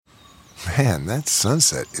Man, that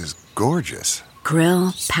sunset is gorgeous.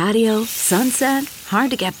 Grill, patio, sunset.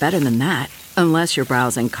 Hard to get better than that. Unless you're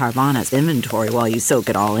browsing Carvana's inventory while you soak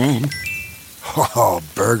it all in. Oh,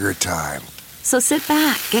 burger time. So sit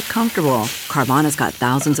back, get comfortable. Carvana's got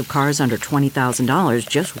thousands of cars under $20,000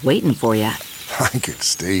 just waiting for you. I could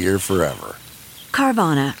stay here forever.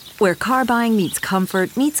 Carvana, where car buying meets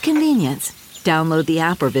comfort meets convenience. Download the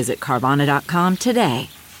app or visit Carvana.com today.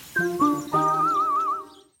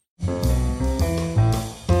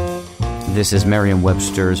 This is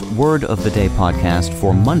Merriam-Webster's Word of the Day podcast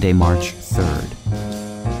for Monday, March 3rd.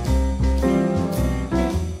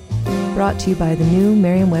 Brought to you by the new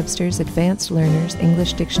Merriam-Webster's Advanced Learners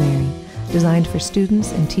English Dictionary, designed for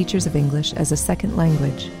students and teachers of English as a second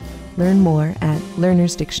language. Learn more at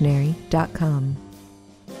learnersdictionary.com.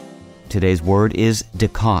 Today's word is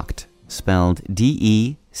decoct, spelled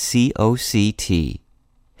D-E-C-O-C-T.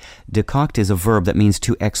 Decoct is a verb that means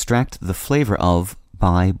to extract the flavor of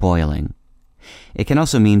by boiling. It can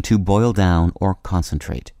also mean to boil down or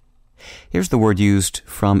concentrate. Here's the word used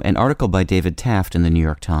from an article by David Taft in the New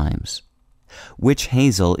York Times. Witch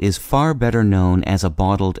hazel is far better known as a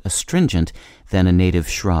bottled astringent than a native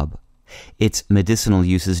shrub. Its medicinal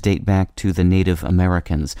uses date back to the Native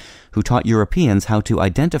Americans, who taught Europeans how to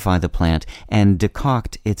identify the plant and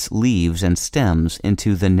decoct its leaves and stems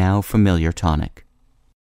into the now familiar tonic.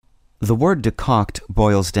 The word decoct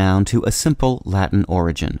boils down to a simple Latin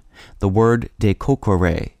origin, the word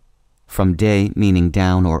decoquere, from de meaning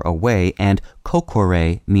down or away, and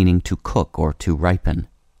coquere meaning to cook or to ripen.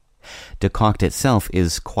 Decoct itself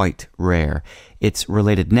is quite rare. Its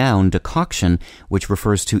related noun, decoction, which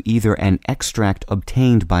refers to either an extract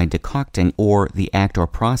obtained by decocting or the act or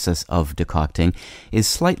process of decocting, is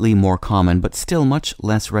slightly more common but still much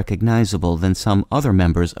less recognizable than some other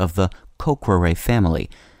members of the coquere family,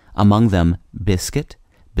 among them biscuit,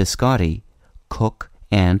 biscotti, cook,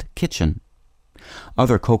 and kitchen.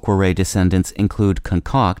 Other coquere descendants include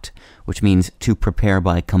concoct, which means to prepare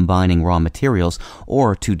by combining raw materials,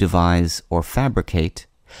 or to devise or fabricate,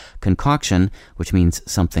 concoction, which means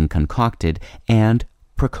something concocted, and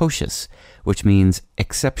precocious, which means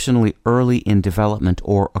exceptionally early in development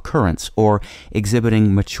or occurrence, or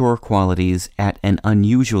exhibiting mature qualities at an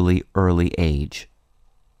unusually early age.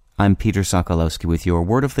 I'm Peter Sokolowski with your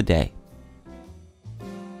Word of the Day.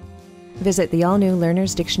 Visit the all-new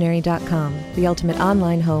learnersdictionary.com, the ultimate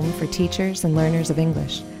online home for teachers and learners of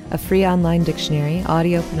English. A free online dictionary,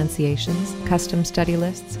 audio pronunciations, custom study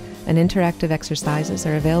lists, and interactive exercises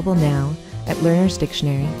are available now at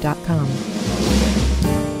learnersdictionary.com.